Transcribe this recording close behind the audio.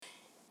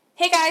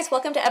Hey guys,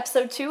 welcome to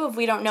episode 2 of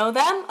We Don't Know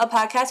Them, a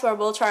podcast where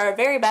we'll try our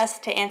very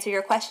best to answer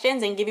your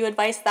questions and give you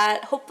advice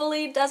that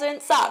hopefully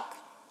doesn't suck.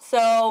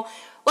 So,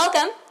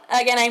 welcome.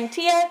 Again, I'm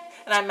Tia.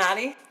 And I'm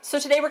Maddie.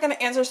 So today we're going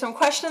to answer some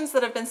questions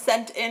that have been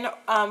sent in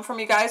from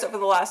you guys over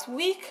the last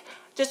week.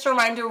 Just a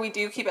reminder, we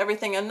do keep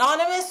everything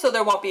anonymous, so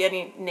there won't be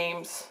any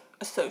names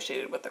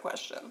associated with the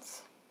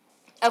questions.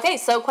 Okay,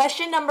 so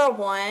question number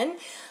 1.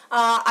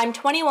 I'm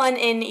 21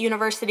 in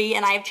university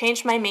and I have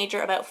changed my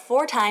major about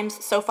 4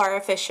 times so far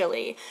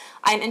officially.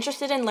 I'm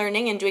interested in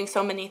learning and doing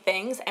so many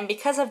things, and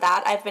because of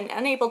that, I've been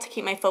unable to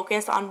keep my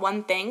focus on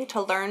one thing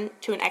to learn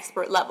to an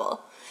expert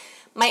level.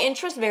 My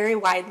interests vary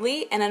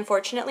widely, and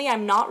unfortunately,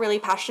 I'm not really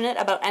passionate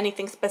about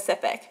anything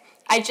specific.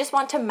 I just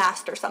want to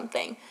master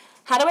something.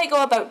 How do I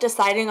go about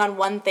deciding on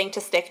one thing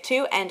to stick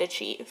to and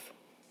achieve?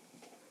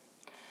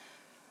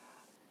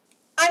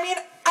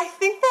 I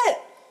think that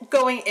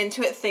going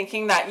into it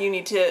thinking that you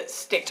need to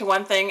stick to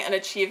one thing and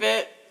achieve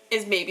it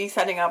is maybe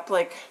setting up,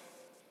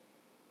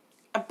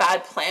 a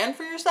bad plan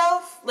for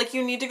yourself.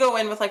 You need to go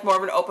in with, more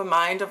of an open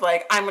mind of,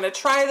 I'm going to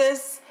try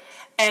this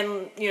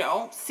and,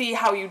 see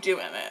how you do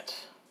in it.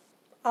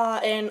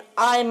 And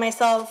I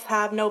myself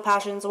have no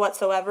passions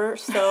whatsoever,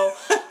 so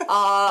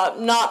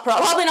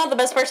probably not the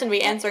best person to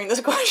be answering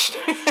this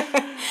question.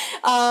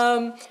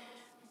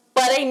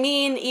 But I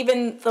mean,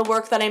 even the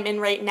work that I'm in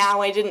right now,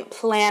 I didn't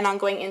plan on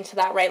going into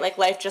that, right?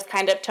 Life just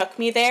kind of took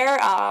me there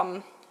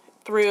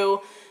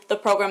through the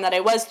program that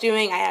I was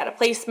doing. I had a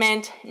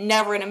placement,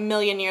 never in a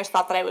million years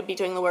thought that I would be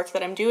doing the work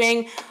that I'm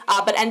doing,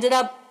 but ended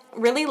up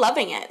really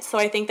loving it. So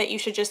I think that you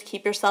should just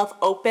keep yourself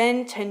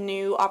open to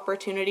new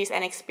opportunities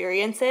and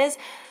experiences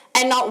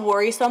and not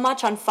worry so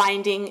much on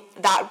finding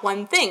that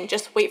one thing.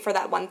 Just wait for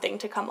that one thing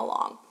to come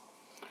along.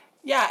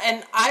 Yeah,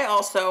 and I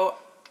also,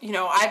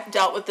 I've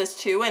dealt with this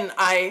too, and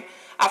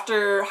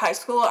after high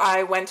school,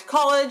 I went to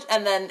college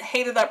and then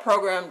hated that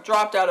program,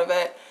 dropped out of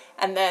it,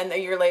 and then a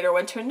year later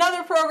went to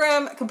another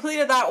program,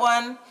 completed that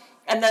one,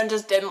 and then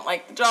just didn't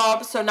like the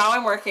job. So now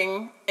I'm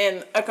working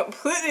in a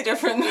completely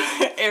different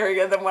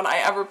area than what I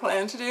ever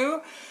planned to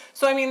do.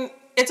 So,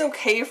 it's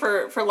okay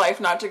for life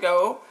not to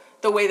go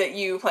the way that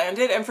you planned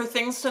it and for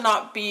things to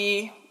not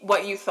be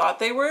what you thought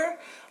they were.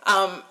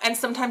 And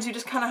sometimes you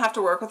just kind of have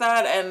to work with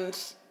that. And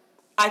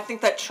I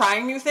think that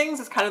trying new things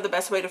is kind of the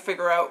best way to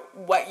figure out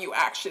what you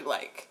actually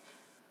like.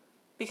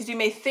 Because you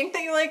may think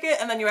that you like it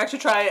and then you actually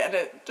try it and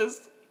it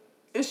just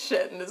is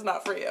shit and is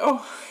not for you.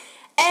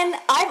 And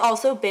I've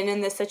also been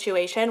in this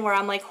situation where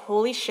I'm like,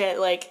 holy shit,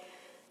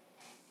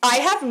 I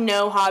have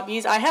no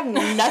hobbies. I have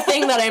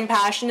nothing that I'm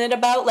passionate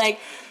about.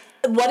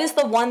 What is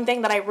the one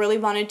thing that I really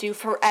want to do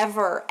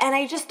forever? And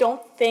I just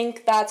don't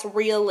think that's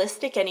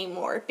realistic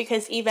anymore,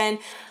 because even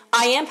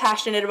I am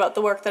passionate about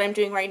the work that I'm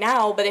doing right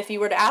now, but if you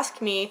were to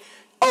ask me,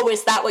 oh,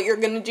 is that what you're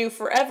going to do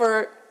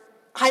forever?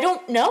 I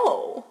don't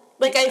know.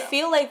 I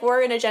feel like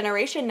we're in a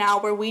generation now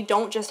where we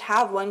don't just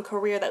have one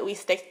career that we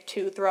stick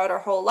to throughout our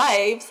whole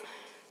lives.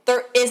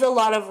 There is a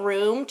lot of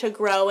room to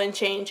grow and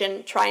change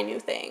and try new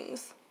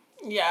things.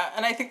 Yeah,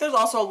 and I think there's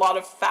also a lot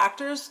of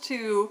factors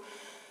to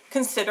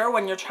consider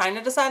when you're trying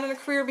to decide on a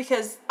career,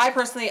 because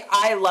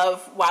I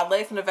love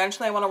wildlife and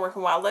eventually I want to work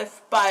in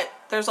wildlife, but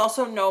there's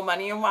also no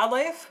money in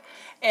wildlife,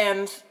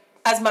 and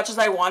as much as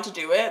I want to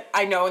do it,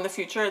 I know in the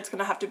future it's going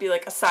to have to be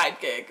a side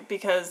gig,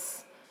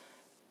 because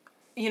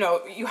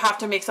you have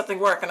to make something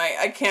work, and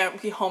I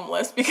can't be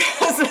homeless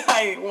because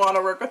I want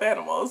to work with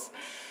animals.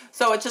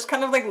 So it's just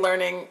kind of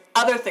learning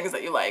other things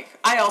that you like.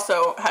 I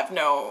also have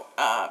no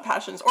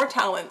passions or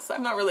talents.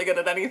 I'm not really good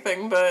at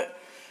anything, but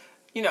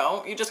you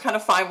just kind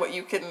of find what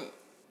you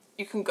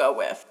can go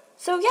with.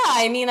 So yeah,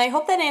 I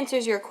hope that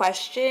answers your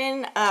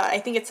question. I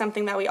think it's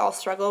something that we all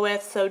struggle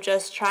with, so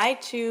just try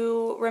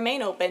to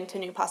remain open to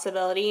new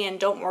possibility and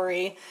don't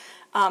worry.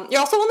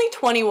 You're also only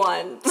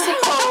 21,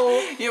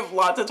 so you have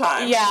lots of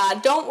time. Yeah,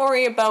 don't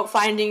worry about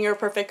finding your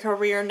perfect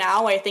career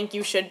now. I think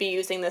you should be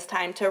using this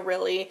time to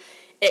really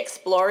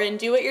explore and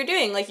do what you're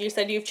doing. Like you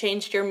said, you've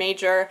changed your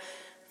major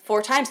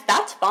 4 times.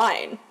 That's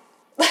fine.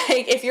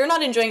 If you're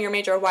not enjoying your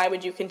major, why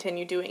would you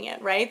continue doing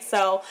it, right?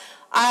 So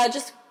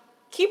just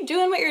keep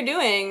doing what you're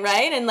doing,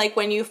 right? And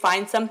when you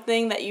find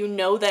something that you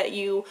know that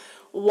you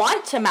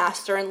want to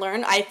master and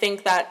learn, I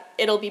think that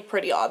it'll be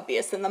pretty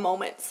obvious in the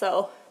moment.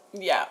 So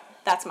yeah,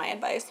 that's my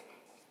advice.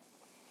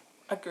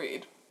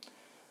 Agreed.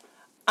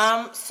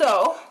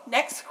 So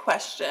next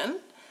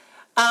question.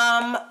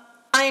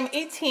 I'm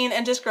 18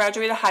 and just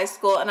graduated high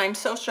school, and I'm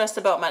so stressed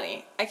about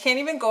money. I can't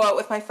even go out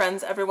with my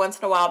friends every once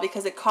in a while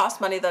because it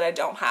costs money that I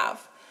don't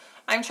have.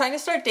 I'm trying to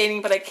start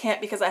dating, but I can't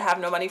because I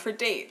have no money for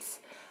dates.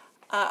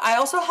 I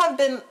also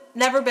have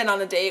never been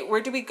on a date.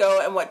 Where do we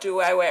go and what do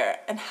I wear?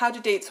 And how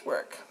do dates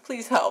work?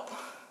 Please help.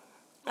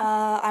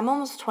 I'm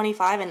almost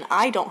 25 and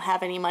I don't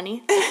have any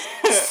money.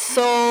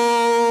 So...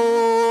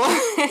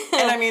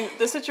 And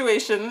the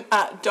situation,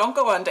 don't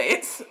go on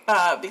dates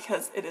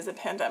because it is a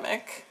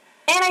pandemic.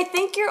 And I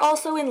think you're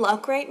also in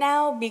luck right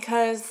now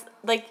because,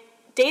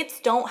 dates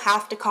don't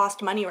have to cost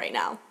money right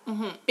now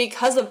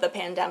because of the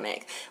pandemic.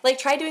 Like,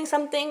 try doing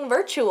something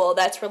virtual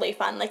that's really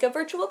fun, like a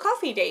virtual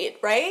coffee date,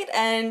 right?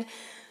 And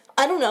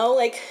I don't know,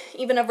 like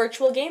even a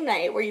virtual game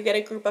night where you get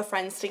a group of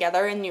friends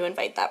together and you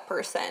invite that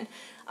person.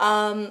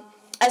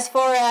 As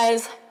far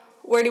as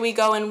where do we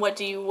go and what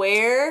do you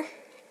wear?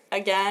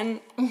 Again,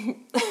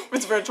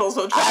 it's virtual,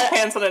 so track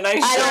pants and a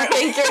nice shirt.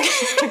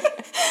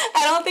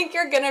 I don't think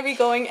you're gonna be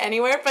going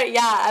anywhere. But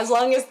yeah, as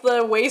long as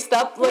the waist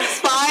up looks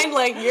fine,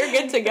 like you're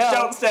good to go.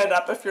 Don't stand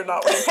up if you're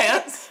not wearing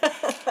pants.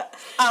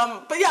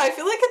 But yeah, I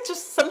feel like it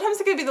just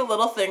sometimes it could be the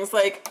little things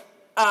like.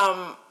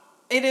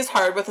 It is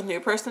hard with a new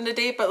person to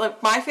date, but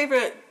like my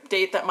favorite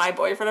date that my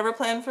boyfriend ever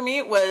planned for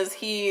me was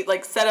he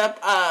like set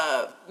up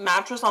a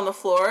mattress on the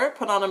floor,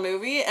 put on a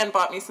movie, and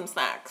bought me some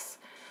snacks.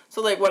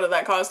 So like, what did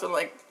that cost him?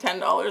 Like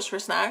 $10 for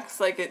snacks.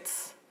 Like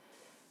it's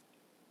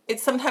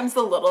sometimes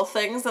the little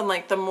things and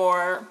like the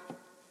more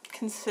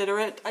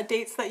considerate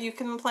dates that you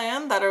can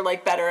plan that are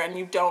like better, and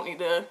you don't need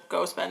to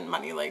go spend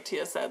money like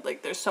Tia said.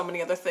 Like there's so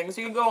many other things.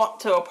 You can go up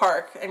to a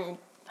park and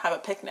have a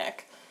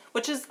picnic.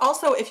 Which is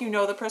also, if you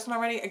know the person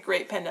already, a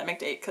great pandemic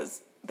date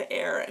because the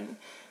air and,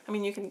 I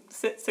mean, you can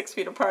sit 6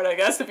 feet apart, I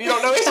guess, if you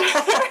don't know each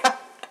other.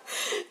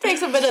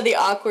 Takes a bit of the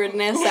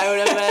awkwardness out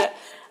of it.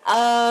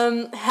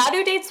 How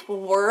do dates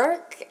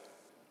work?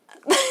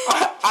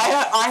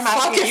 I'm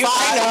asking you.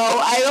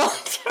 I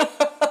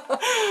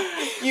don't.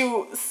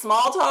 You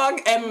small talk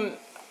and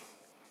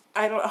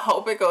I don't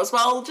hope it goes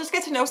well. Just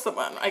get to know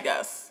someone, I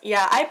guess.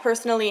 Yeah, I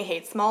personally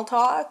hate small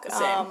talk.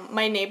 Same.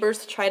 My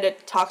neighbors try to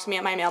talk to me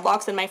at my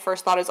mailbox, and my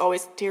first thought is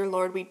always, dear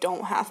Lord, we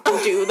don't have to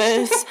do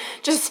this.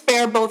 Just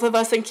spare both of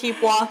us and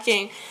keep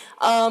walking.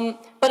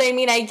 But I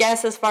mean, I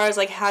guess as far as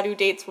like how do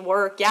dates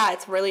work, yeah,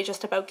 it's really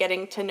just about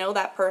getting to know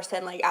that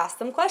person. Like ask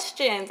them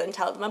questions and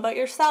tell them about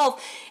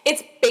yourself.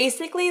 It's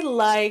basically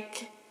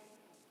like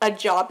a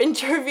job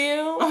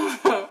interview,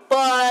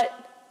 but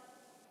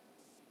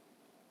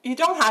you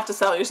don't have to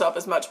sell yourself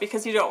as much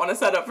because you don't want to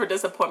set up for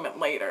disappointment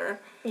later.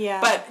 Yeah.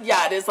 But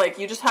yeah, it is like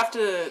you just have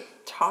to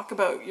talk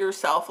about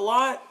yourself a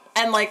lot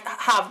and like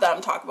have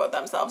them talk about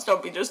themselves.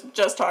 Don't be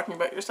just talking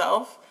about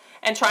yourself,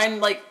 and try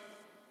and like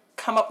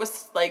come up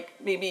with like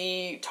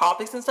maybe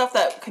topics and stuff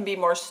that can be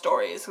more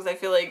stories, because I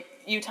feel like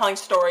you telling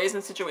stories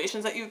and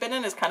situations that you've been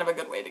in is kind of a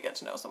good way to get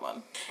to know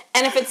someone.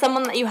 And if it's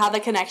someone that you have a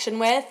connection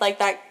with, like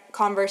that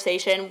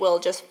conversation will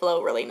just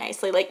flow really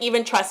nicely. Like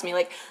even trust me,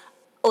 like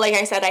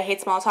I said, I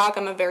hate small talk.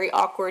 I'm a very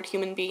awkward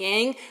human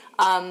being.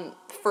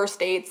 First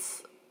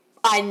dates,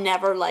 I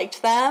never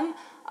liked them.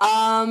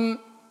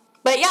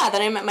 But yeah,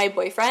 then I met my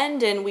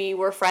boyfriend and we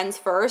were friends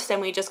first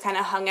and we just kind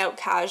of hung out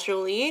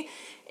casually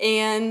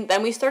and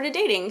then we started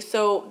dating.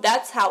 So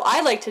that's how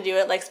I like to do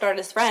it, like start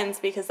as friends,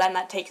 because then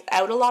that takes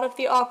out a lot of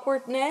the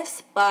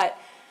awkwardness. But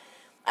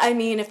I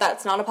mean, if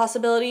that's not a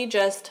possibility,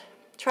 just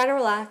try to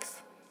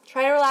relax.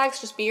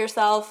 Just be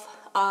yourself.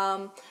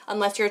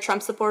 Unless you're a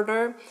Trump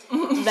supporter,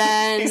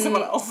 then Be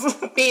someone else.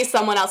 Be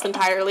someone else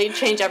entirely.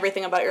 Change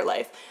everything about your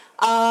life.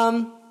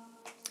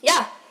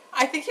 Yeah.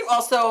 I think you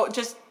also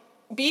just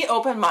be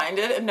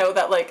open-minded and know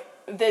that like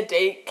the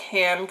date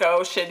can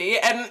go shitty,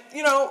 and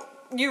you know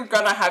you're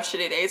gonna have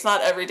shitty dates.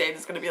 Not every date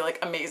is gonna be like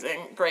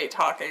amazing, great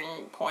talking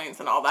points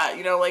and all that.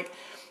 You know, like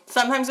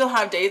sometimes you'll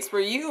have dates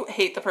where you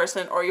hate the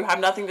person or you have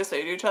nothing to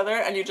say to each other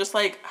and you just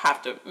like have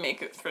to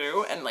make it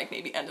through and like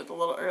maybe end it a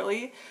little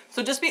early.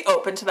 So just be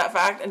open to that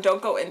fact and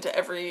don't go into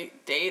every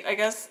date, I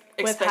guess,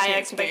 with high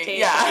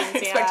expectations.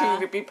 Expecting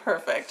it to be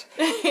perfect.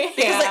 Because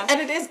like,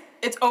 and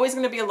it's always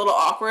going to be a little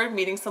awkward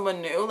meeting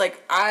someone new.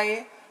 Like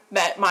I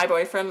met my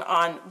boyfriend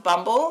on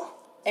Bumble,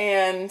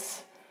 and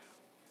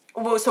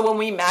so when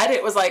we met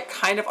it was like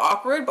kind of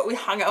awkward, but we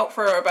hung out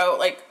for about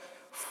like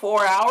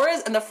 4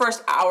 hours, and the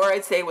first hour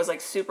I'd say was like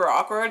super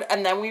awkward,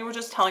 and then we were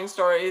just telling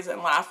stories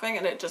and laughing,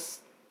 and it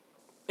just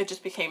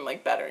became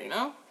like better, you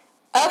know?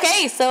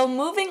 Okay, so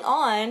moving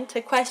on to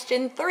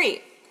question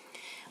 3.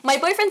 My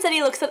boyfriend said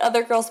he looks at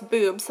other girls'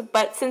 boobs,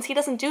 but since he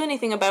doesn't do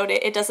anything about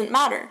it, it doesn't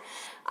matter.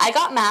 I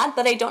got mad,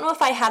 but I don't know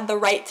if I had the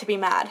right to be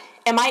mad.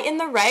 Am I in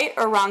the right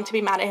or wrong to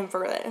be mad at him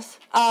for this?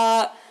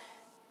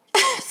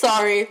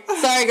 Sorry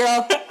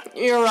girl,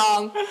 you're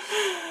wrong.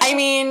 I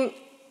mean,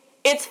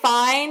 it's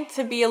fine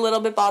to be a little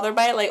bit bothered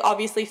by it. Like,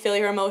 obviously feel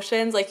your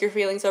emotions, like your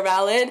feelings are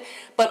valid,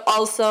 but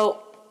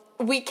also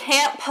we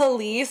can't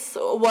police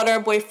what our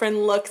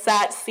boyfriend looks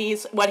at,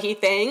 sees, what he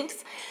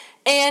thinks.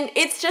 And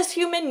it's just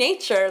human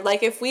nature.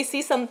 Like, if we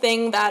see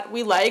something that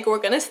we like, we're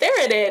gonna stare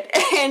at it.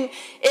 And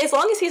as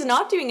long as he's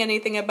not doing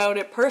anything about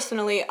it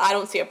personally, I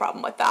don't see a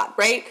problem with that,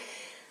 right?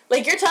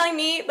 Like, you're telling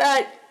me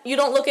that you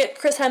don't look at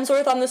Chris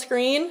Hemsworth on the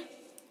screen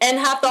and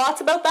have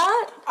thoughts about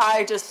that?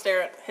 I just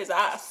stare at his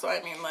ass, so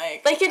I mean,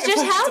 like it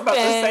just happens. It's about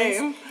the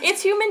same.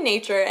 It's human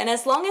nature, and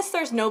as long as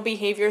there's no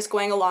behaviors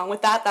going along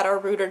with that are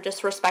rude or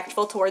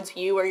disrespectful towards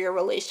you or your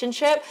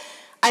relationship,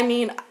 I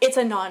mean, it's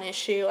a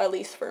non-issue, at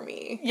least for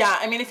me. Yeah,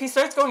 I mean, if he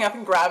starts going up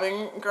and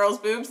grabbing girls'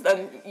 boobs,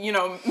 then, you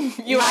know,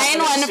 you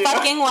have an issue.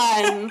 Fucking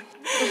one.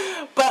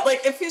 But,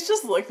 like, if he's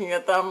just looking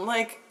at them,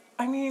 like,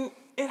 I mean,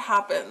 it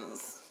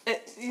happens.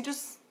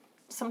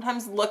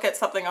 sometimes look at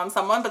something on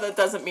someone, but that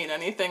doesn't mean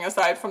anything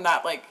aside from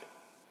that, like,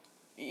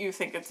 you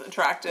think it's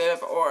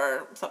attractive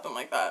or something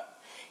like that.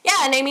 Yeah,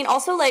 and I mean,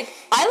 also, like,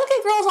 I look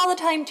at girls all the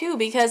time, too,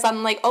 because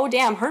I'm like, oh,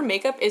 damn, her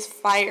makeup is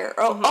fire.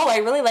 Oh, I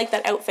really like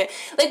that outfit.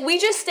 Like, we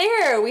just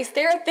stare. We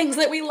stare at things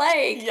that we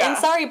like. Yeah. And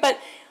sorry, but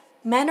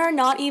men are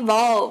not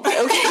evolved,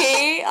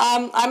 okay?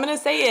 I'm going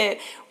to say it.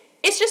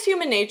 It's just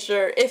human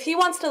nature. If he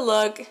wants to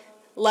look,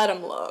 let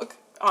him look.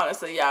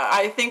 Honestly, yeah.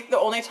 I think the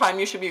only time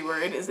you should be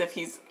worried is if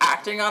he's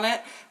acting on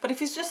it. But if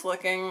he's just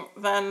looking,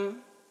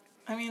 then,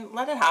 I mean,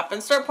 let it happen.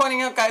 Start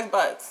pointing out guys'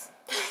 butts.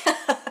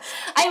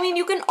 I mean,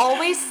 you can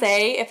always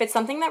say, if it's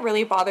something that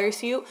really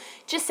bothers you,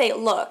 just say,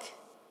 look,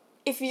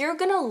 if you're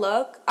gonna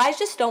look, I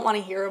just don't want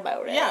to hear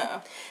about it.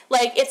 Yeah.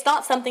 Like, it's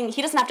not something,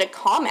 he doesn't have to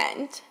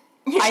comment.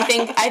 Yeah. I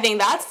think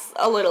that's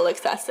a little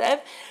excessive.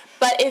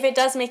 But if it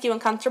does make you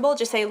uncomfortable,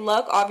 just say,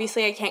 look,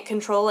 obviously I can't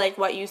control, like,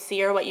 what you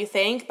see or what you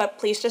think, but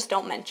please just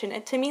don't mention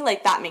it to me.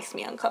 Like, that makes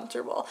me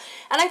uncomfortable.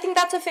 And I think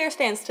that's a fair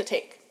stance to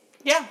take.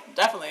 Yeah,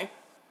 definitely.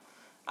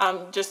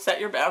 Just set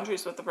your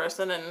boundaries with the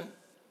person, and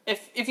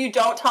if you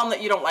don't tell him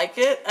that you don't like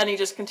it and he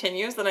just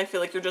continues, then I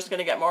feel like you're just going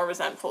to get more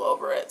resentful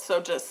over it.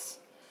 So just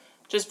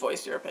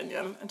voice your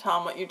opinion and tell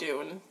him what you do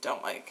and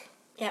don't like.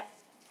 Yep.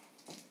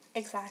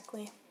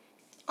 Exactly.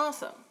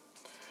 Awesome.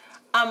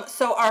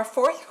 So our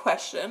fourth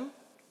question,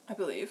 I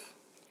believe.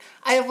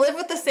 I have lived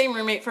with the same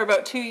roommate for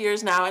about 2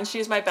 years now, and she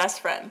is my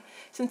best friend.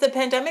 Since the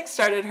pandemic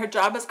started, her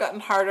job has gotten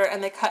harder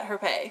and they cut her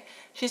pay.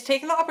 She's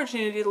taken the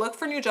opportunity to look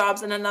for new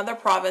jobs in another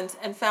province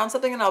and found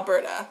something in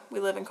Alberta. We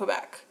live in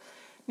Quebec.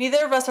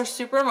 Neither of us are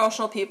super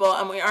emotional people,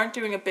 and we aren't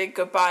doing a big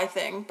goodbye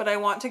thing, but I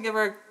want to give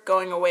her a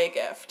going away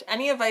gift.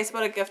 Any advice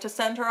about a gift to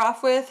send her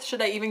off with?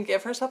 Should I even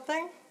give her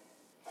something?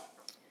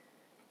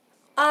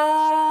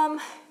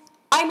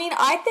 I mean,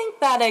 I think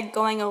that a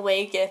going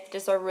away gift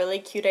is a really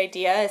cute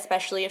idea,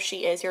 especially if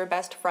she is your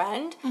best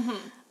friend.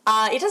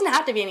 Mm-hmm. It doesn't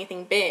have to be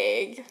anything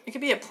big. It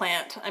could be a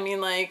plant. I mean,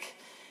 like,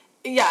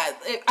 yeah,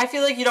 I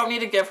feel like you don't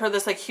need to give her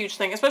this, like, huge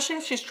thing, especially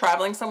if she's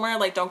traveling somewhere.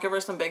 Like, don't give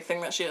her some big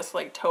thing that she just,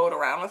 like, towed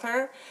around with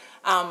her.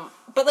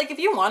 But, like, if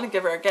you want to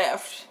give her a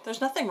gift,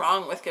 there's nothing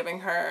wrong with giving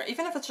her,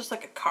 even if it's just,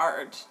 like, a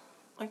card.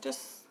 Like,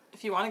 just,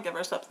 if you want to give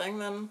her something,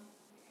 then...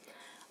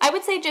 I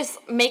would say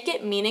just make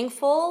it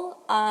meaningful,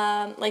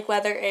 like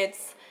whether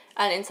it's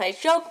an inside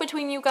joke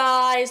between you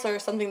guys or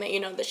something that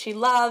you know that she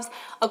loves.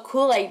 A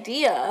cool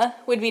idea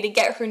would be to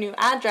get her new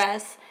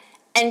address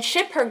and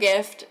ship her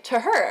gift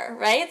to her,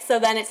 right? So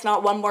then it's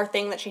not one more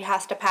thing that she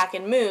has to pack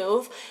and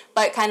move,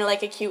 but kind of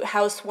like a cute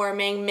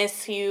housewarming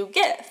miss you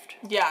gift.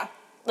 Yeah.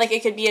 Like,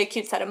 it could be a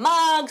cute set of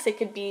mugs, it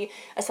could be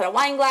a set of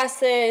wine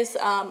glasses,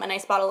 a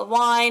nice bottle of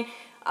wine,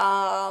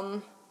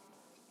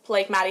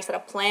 like Maddie said, a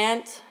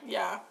plant.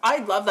 Yeah,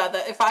 I'd love that.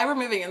 That if I were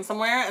moving in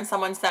somewhere and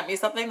someone sent me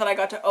something that I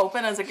got to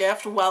open as a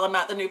gift while I'm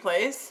at the new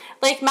place.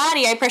 Like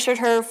Maddie, I pressured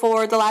her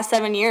for the last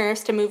 7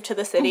 years to move to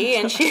the city,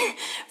 and she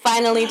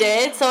finally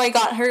did. So I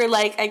got her,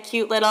 like, a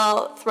cute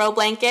little throw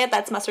blanket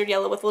that's mustard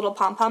yellow with little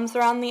pom-poms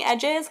around the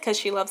edges because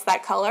she loves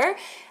that color.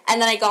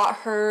 And then I got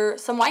her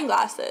some wine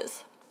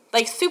glasses.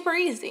 Like, super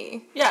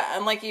easy. Yeah,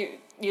 and, like, you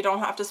don't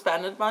have to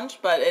spend a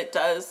bunch, but it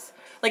does...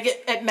 Like,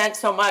 it meant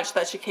so much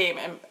that she came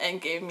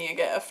and gave me a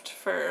gift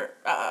for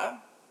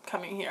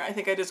coming here. I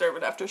think I deserve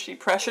it after she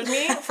pressured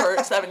me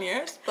for 7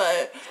 years,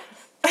 but...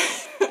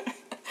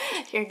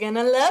 You're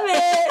gonna love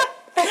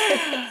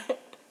it!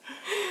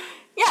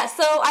 Yeah,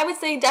 so I would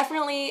say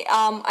definitely,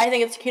 I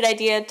think it's a cute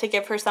idea to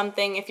give her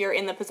something if you're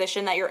in the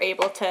position that you're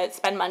able to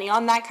spend money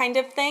on that kind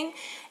of thing,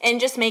 and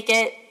just make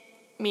it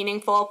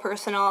meaningful,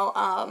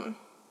 personal,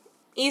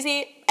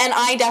 easy. And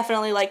I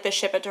definitely like the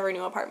ship it to her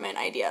new apartment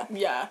idea.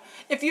 Yeah.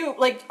 If you,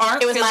 like,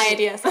 aren't It was my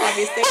idea, so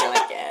obviously I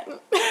like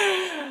it.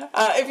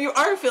 If you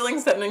aren't feeling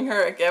sending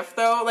her a gift,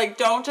 though, like,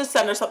 don't just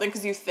send her something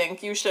because you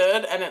think you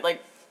should and it,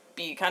 like,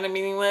 be kind of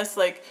meaningless.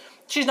 Like,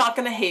 she's not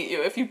going to hate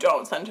you if you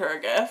don't send her a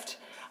gift.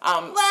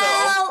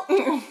 Well,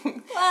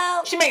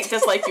 she might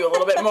dislike you a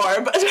little bit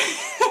more, but...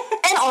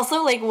 And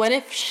also, like, what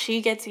if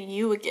she gets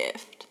you a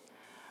gift?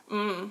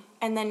 And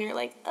then you're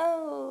like,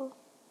 oh...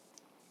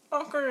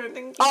 Awkward,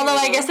 thank you. Although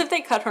I guess if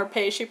they cut her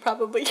pay, she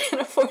probably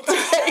can't afford to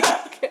pay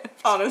a gift.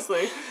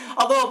 Honestly.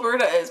 Although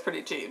Alberta is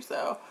pretty cheap,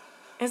 so...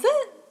 Is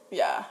it?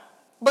 Yeah.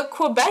 But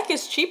Quebec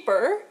is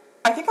cheaper.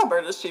 I think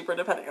Alberta's cheaper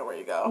depending on where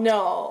you go.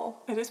 No.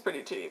 It is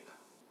pretty cheap.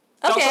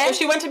 Okay. If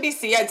she went to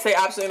BC, I'd say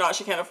absolutely not.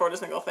 She can't afford a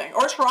single thing.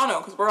 Or Toronto,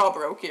 because we're all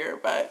broke here.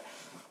 But,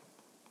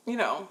 you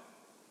know,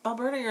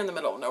 Alberta, you're in the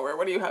middle of nowhere.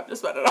 What do you have to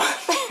spend it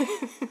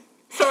on?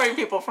 Sorry,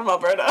 people from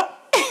Alberta.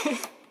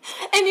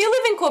 And you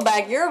live in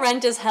Quebec. Your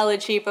rent is hella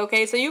cheap,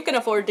 okay? So you can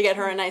afford to get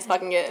her a nice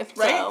fucking gift.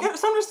 Right? So.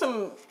 Send her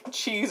some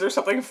cheese or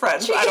something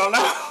French. I don't know.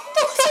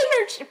 Don't send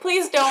her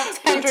please don't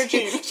send her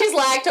cheese. She's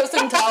lactose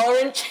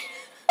intolerant.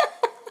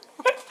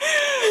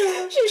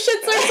 She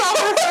shits herself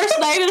her first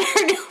night in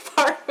her new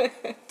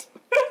apartment.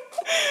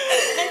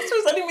 Thanks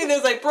for sending me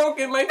this. I broke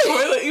in my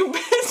toilet, you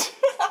bitch.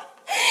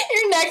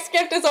 Your next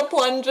gift is a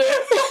plunger.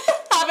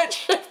 Have it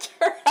shipped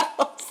to her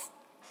house.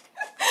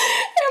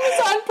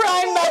 Amazon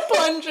Prime that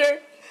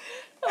plunger.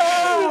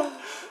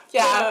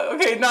 Yeah,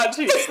 okay, not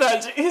cheese.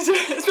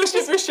 Especially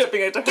if you're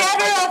shipping it to her.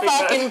 Get her a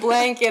fucking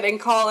blanket and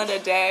call it a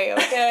day,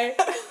 okay?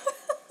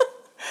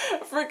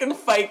 Freaking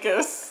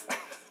ficus.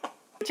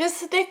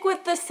 Just stick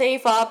with the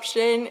safe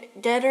option.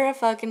 Get her a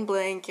fucking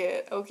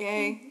blanket,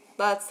 okay?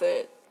 That's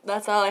it.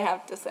 That's all I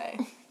have to say.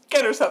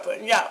 Get her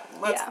something, yeah.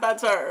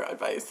 That's our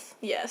advice.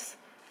 Yes.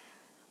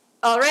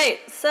 All right,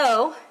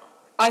 so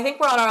I think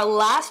we're on our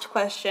last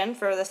question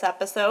for this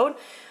episode.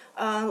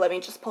 Let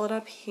me just pull it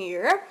up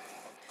here.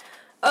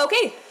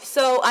 Okay,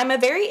 so I'm a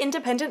very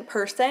independent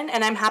person,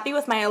 and I'm happy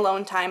with my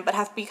alone time, but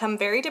have become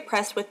very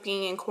depressed with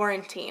being in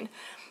quarantine.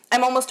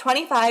 I'm almost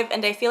 25,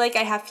 and I feel like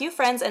I have few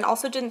friends, and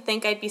also didn't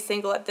think I'd be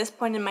single at this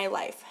point in my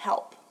life.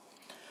 Help.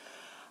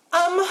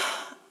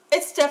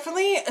 It's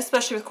definitely,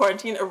 especially with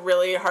quarantine, a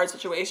really hard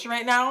situation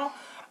right now.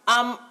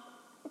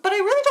 But I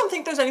really don't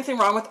think there's anything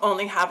wrong with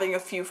only having a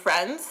few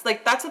friends.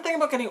 Like, that's the thing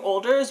about getting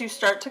older, is you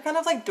start to kind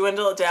of, like,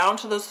 dwindle it down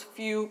to those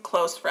few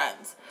close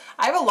friends.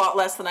 I have a lot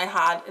less than I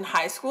had in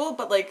high school,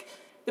 but, like,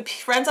 the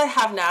friends I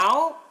have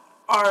now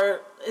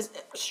are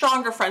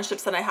stronger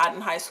friendships than I had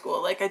in high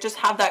school. Like, I just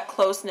have that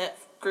close-knit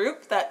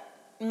group that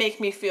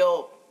make me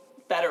feel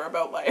better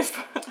about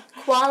life.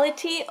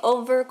 Quality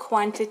over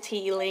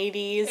quantity,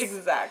 ladies.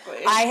 Exactly.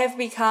 I have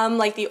become,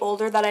 like, the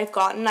older that I've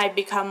gotten, I've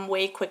become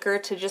way quicker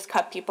to just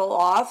cut people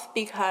off,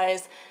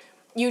 because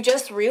you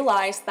just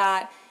realize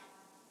that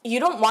you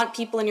don't want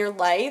people in your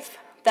life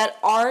that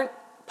aren't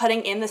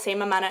putting in the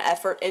same amount of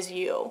effort as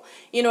you.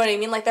 You know what I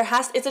mean? Like,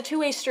 it's a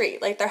two-way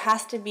street. Like, there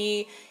has to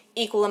be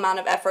equal amount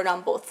of effort on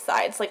both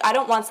sides. Like, I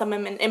don't want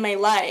someone in my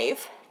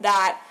life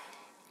that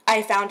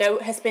I found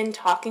out has been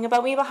talking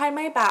about me behind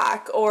my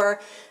back,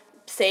 or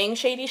saying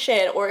shady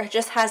shit, or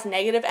just has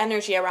negative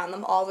energy around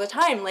them all the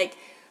time. Like,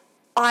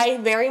 I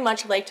very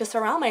much like to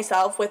surround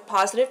myself with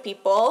positive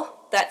people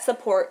that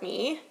support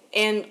me,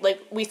 and,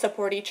 like, we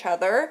support each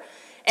other,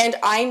 and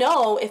I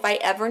know if I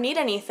ever need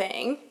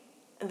anything,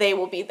 they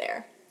will be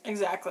there.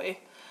 Exactly.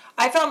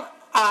 I found,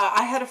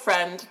 I had a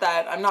friend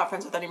that I'm not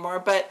friends with anymore,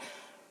 but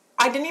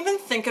I didn't even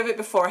think of it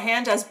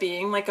beforehand as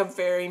being, like, a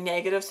very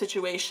negative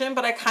situation,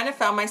 but I kind of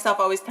found myself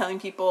always telling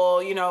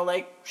people, you know,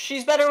 like,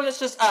 she's better when it's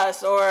just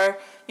us, or,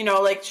 you know,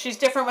 like, she's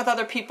different with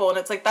other people, and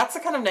it's like, that's the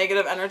kind of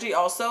negative energy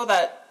also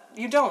that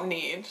you don't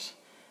need.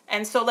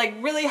 And so, like,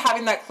 really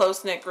having that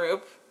close-knit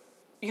group,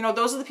 you know,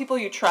 those are the people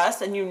you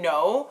trust and you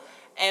know,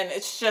 and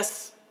it's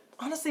just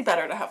honestly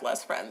better to have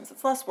less friends.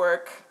 It's less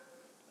work,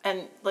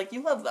 and, like,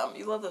 you love them.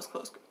 You love those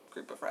close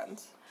group of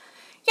friends.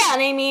 Yeah,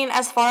 and I mean,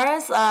 as far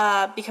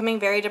as becoming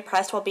very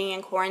depressed while being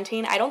in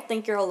quarantine, I don't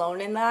think you're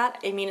alone in that.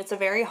 I mean, it's a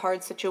very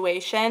hard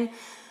situation.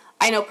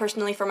 I know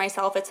personally for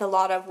myself, it's a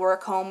lot of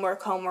work,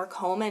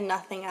 home, and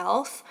nothing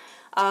else.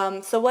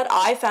 So what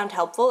I found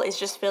helpful is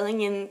just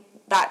filling in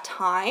that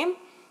time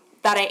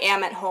that I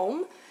am at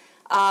home,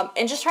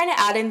 and just trying to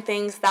add in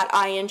things that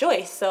I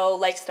enjoy. So,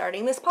 like,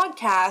 starting this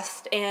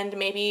podcast, and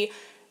maybe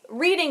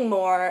reading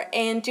more,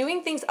 and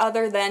doing things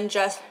other than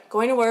just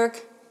going to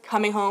work,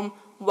 coming home,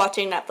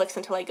 watching Netflix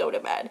until I go to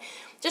bed.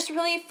 Just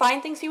really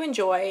find things you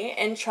enjoy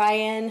and try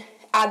and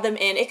add them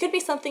in. It could be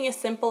something as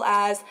simple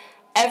as,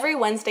 every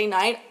Wednesday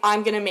night,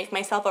 I'm going to make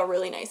myself a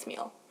really nice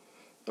meal,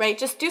 right?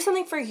 Just do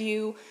something for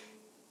you.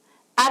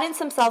 Add in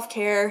some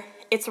self-care.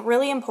 It's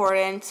really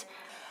important.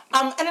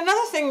 And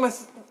another thing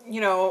with,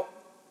 you know,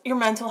 your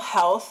mental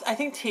health, I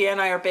think Tia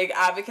and I are big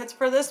advocates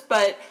for this,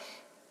 but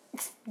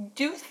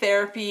do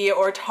therapy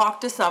or talk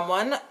to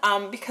someone,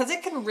 because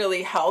it can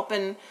really help.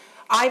 And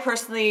I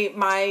personally,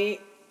 my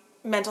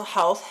mental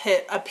health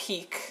hit a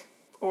peak,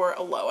 or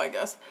a low, I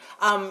guess,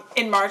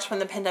 in March when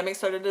the pandemic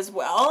started as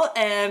well.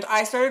 And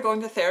I started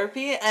going to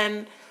therapy,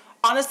 and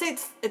honestly,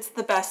 it's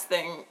the best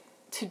thing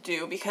to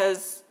do,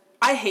 because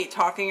I hate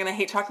talking, and I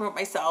hate talking about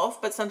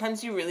myself, but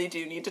sometimes you really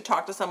do need to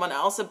talk to someone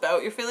else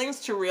about your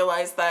feelings to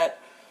realize that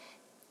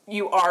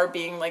you are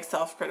being, like,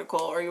 self-critical,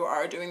 or you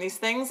are doing these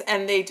things,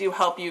 and they do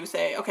help you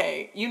say,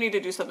 okay, you need to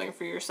do something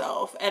for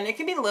yourself. And it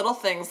can be little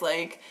things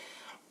like,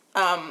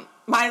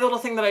 my little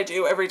thing that I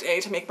do every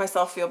day to make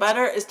myself feel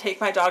better is take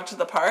my dog to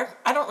the park.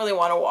 I don't really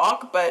want to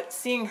walk, but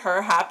seeing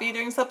her happy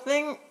doing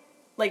something,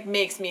 like,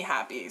 makes me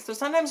happy. So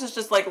sometimes it's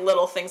just, like,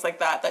 little things like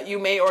that you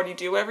may already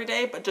do every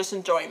day, but just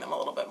enjoying them a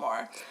little bit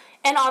more.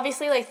 And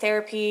obviously, like,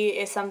 therapy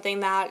is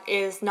something that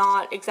is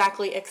not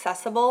exactly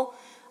accessible,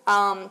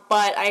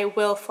 but I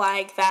will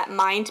flag that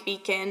Mind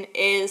Beacon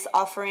is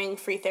offering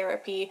free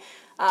therapy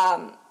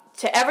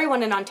to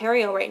everyone in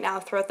Ontario right now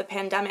throughout the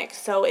pandemic.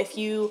 So if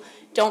you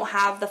don't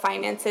have the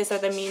finances or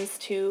the means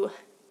to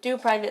do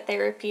private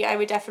therapy, I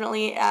would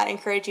definitely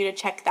encourage you to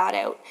check that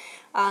out,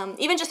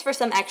 even just for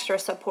some extra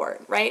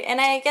support, right? And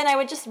I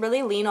would just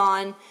really lean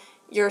on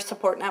your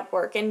support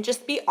network and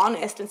just be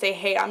honest and say,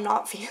 hey, I'm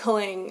not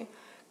feeling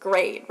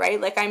great,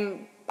 right? Like,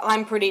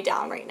 I'm pretty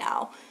down right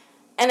now.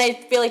 And I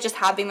feel like just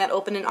having that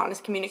open and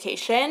honest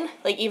communication,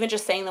 like, even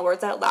just saying the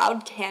words out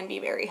loud, can be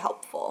very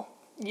helpful.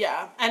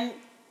 Yeah, and,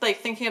 like,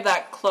 thinking of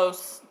that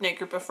close-knit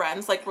group of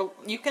friends, like,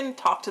 you can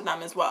talk to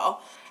them as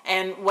well.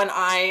 And when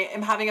I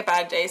am having a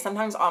bad day,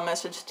 sometimes I'll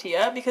message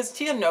Tia, because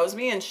Tia knows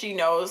me, and she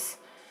knows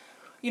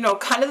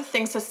kind of the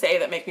things to say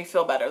that make me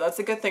feel better. That's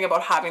a good thing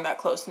about having that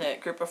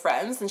close-knit group of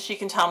friends. And she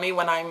can tell me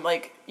when I'm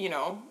like,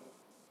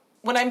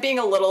 when I'm being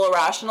a little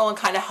irrational and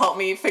kind of help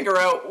me figure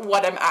out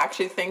what I'm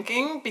actually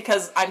thinking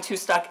because I'm too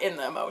stuck in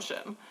the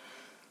emotion.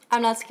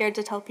 I'm not scared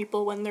to tell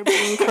people when they're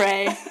being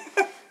cray.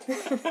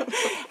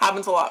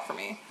 Happens a lot for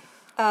me.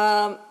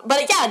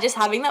 But yeah, just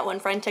having that one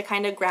friend to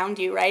kind of ground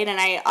you, right?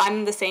 And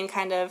I'm the same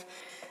kind of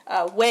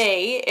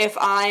way. If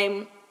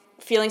I'm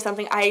feeling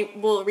something, I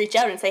will reach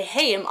out and say,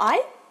 hey, am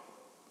I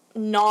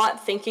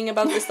not thinking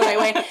about this the right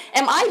way?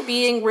 Am I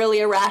being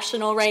really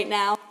irrational right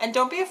now? And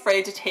don't be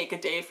afraid to take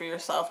a day for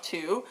yourself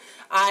too.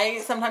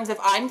 Sometimes if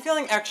I'm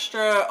feeling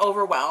extra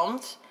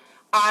overwhelmed,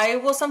 I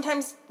will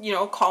sometimes,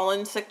 call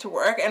in sick to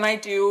work, and I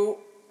do,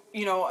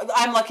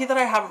 I'm lucky that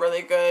I have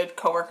really good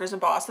coworkers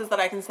and bosses that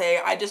I can say,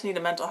 I just need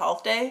a mental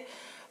health day.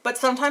 But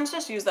sometimes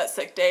just use that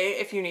sick day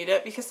if you need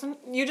it, because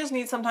you just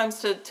need sometimes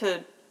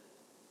to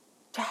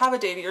have a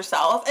day to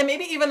yourself, and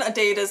maybe even a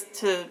day to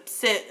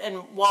sit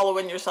and wallow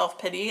in your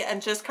self-pity and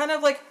just kind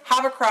of like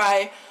have a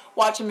cry,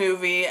 watch a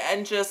movie,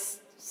 and just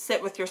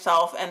sit with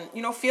yourself and,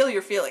 feel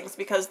your feelings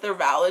because they're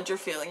valid, you're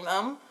feeling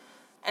them.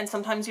 And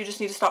sometimes you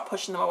just need to stop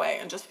pushing them away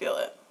and just feel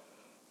it.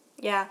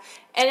 Yeah.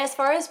 And as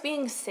far as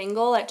being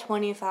single at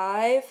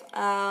 25,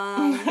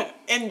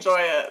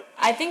 enjoy it.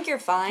 I think you're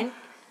fine.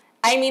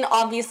 I mean,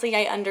 obviously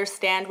I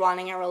understand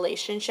wanting a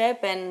relationship,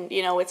 and,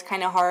 it's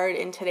kind of hard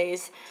in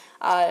today's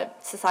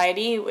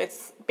society.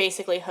 It's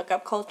basically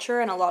hookup culture,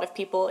 and a lot of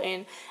people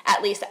in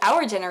at least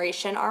our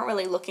generation aren't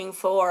really looking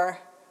for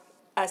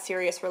a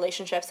serious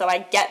relationship. So I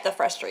get the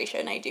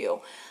frustration, I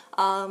do.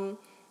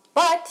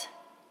 But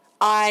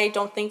I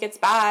don't think it's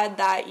bad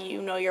that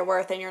you know your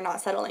worth and you're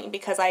not settling,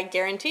 because I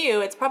guarantee you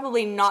it's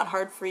probably not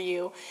hard for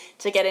you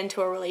to get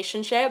into a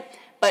relationship,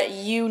 but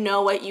you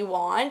know what you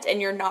want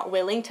and you're not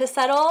willing to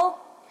settle.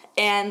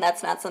 And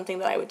that's not something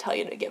that I would tell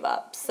you to give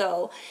up.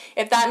 So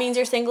if that means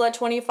you're single at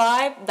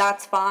 25,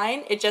 that's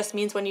fine. It just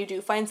means when you do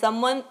find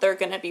someone, they're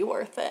going to be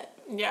worth it.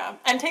 Yeah.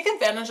 And take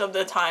advantage of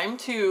the time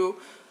to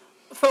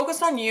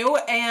focus on you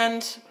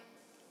and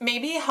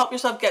maybe help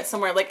yourself get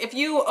somewhere. Like if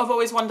you have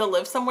always wanted to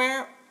live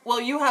somewhere, well,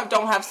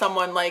 don't have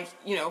someone like,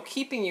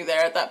 keeping you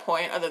there at that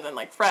point other than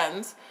like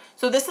friends.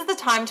 So this is the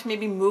time to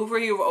maybe move where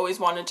you've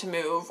always wanted to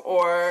move,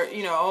 or,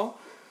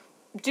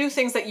 do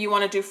things that you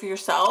want to do for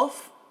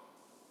yourself.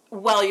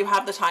 Well, you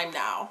have the time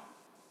now.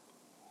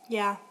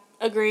 Yeah,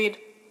 agreed.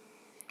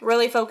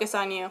 Really focus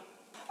on you.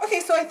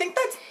 Okay, so I think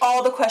that's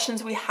all the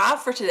questions we have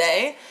for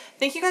today.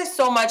 Thank you guys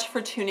so much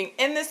for tuning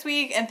in this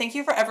week, and thank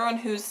you for everyone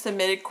who's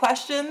submitted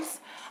questions.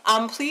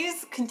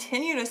 Please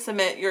continue to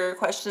submit your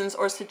questions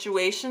or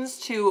situations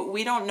to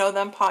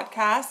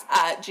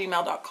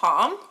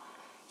wedon'tknowthempodcast@gmail.com.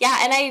 Yeah,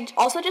 and I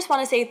also just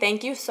want to say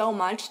thank you so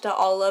much to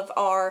all of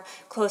our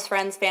close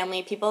friends,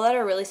 family, people that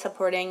are really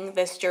supporting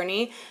this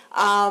journey.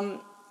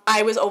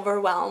 I was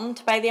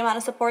overwhelmed by the amount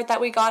of support that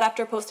we got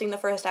after posting the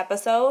first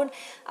episode.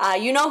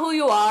 You know who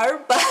you are,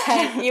 but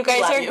you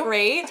guys are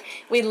great.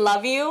 We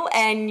love you,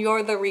 and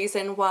you're the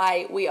reason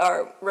why we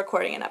are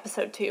recording an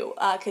episode 2,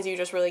 because you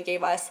just really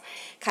gave us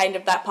kind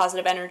of that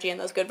positive energy and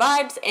those good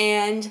vibes,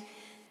 and,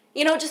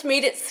 just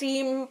made it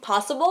seem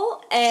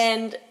possible.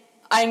 And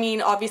I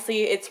mean,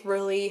 obviously, it's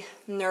really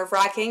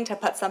nerve-wracking to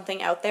put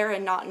something out there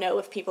and not know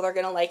if people are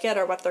going to like it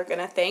or what they're going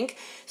to think.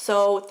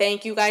 So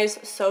thank you guys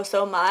so,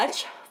 so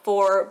much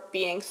for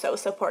being so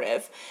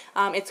supportive.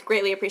 It's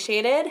greatly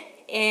appreciated,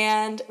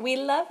 and we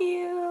love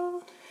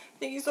you.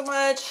 Thank you so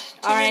much.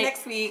 Tune in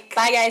next week.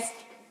 Bye, guys.